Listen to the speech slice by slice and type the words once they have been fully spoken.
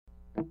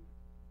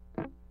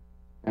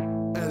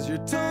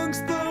your tongue's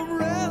thumb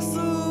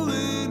wrestle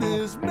in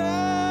his mouth.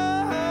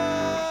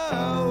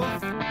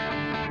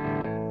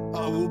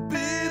 I will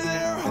be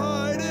there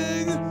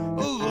hiding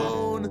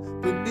alone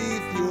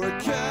beneath your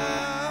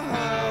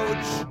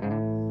couch.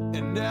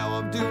 And now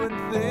I'm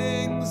doing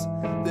things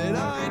that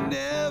I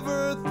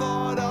never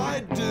thought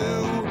I'd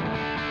do,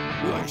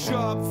 like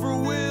shop for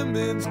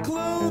women's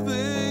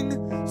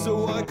clothing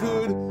so I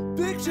could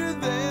picture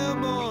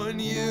them on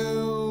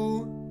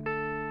you.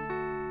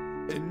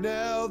 And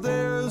now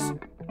there's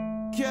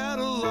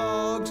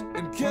catalogs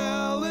and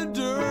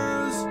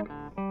calendars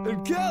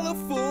and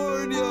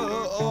California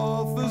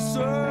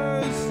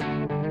officers.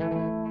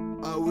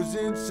 I was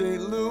in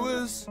St.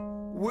 Louis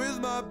with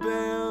my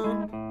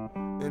band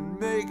and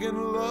making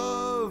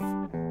love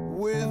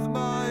with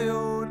my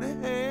own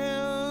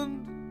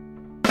hand.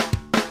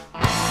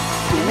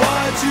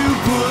 Why'd you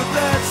put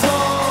that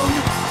song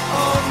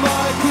on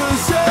my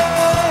cassette?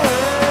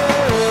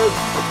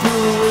 I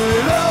threw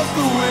it out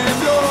the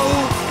window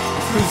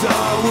 'cause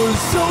I was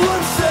so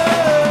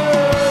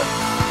upset.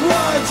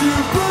 Why'd you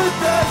put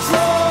that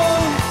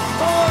song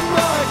on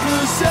my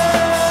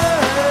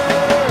cassette?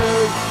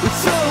 It's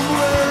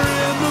somewhere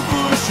in the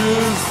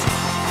bushes,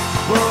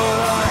 but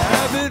I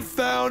haven't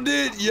found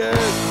it yet.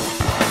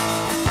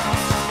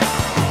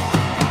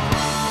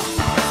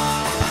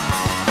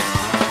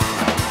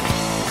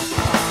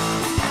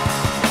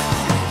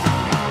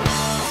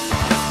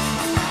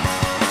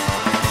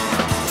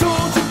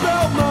 Told you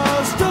about my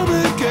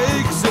stomach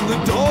aches and the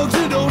dogs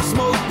that don't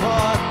smoke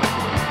pot.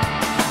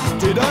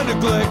 Did I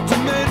neglect to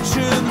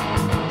mention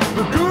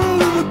the girl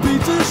in the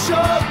pizza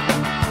shop?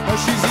 How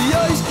she's the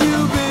ice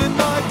cube in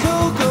my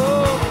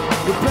cocoa,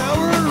 the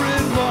power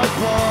in my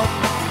pop.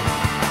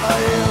 I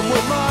am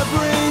what my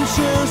brain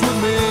shares with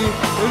me,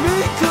 an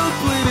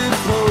incompleted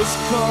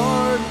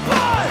postcard.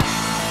 But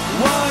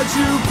why'd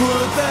you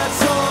put that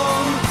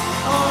song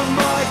on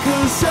my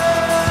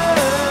cassette?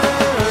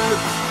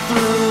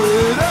 Threw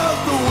it out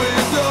the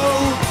window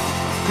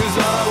 'cause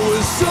I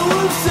was so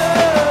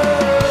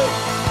upset.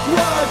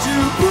 Why'd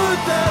you put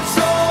that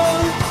song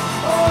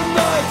on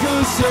my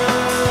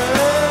cassette?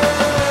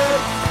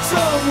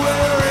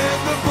 Somewhere in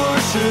the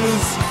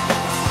bushes,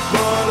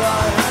 but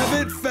I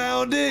haven't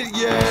found it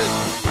yet.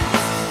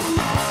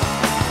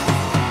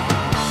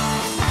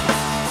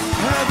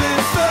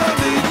 Haven't found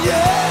it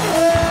yet.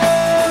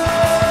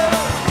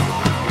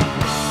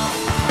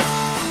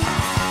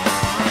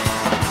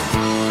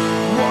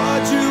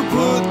 Why'd you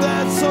put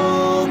that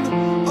song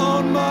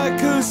on my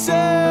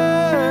cassette?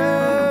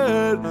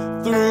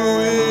 Threw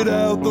it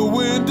out the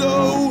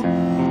window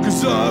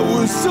 'cause I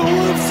was so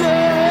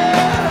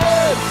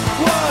upset.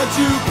 Why'd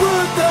you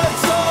put that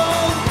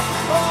song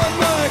on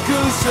my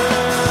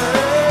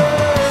cassette?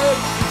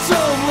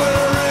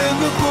 Somewhere in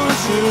the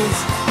bushes,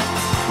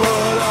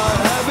 but I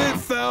haven't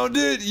found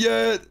it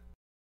yet.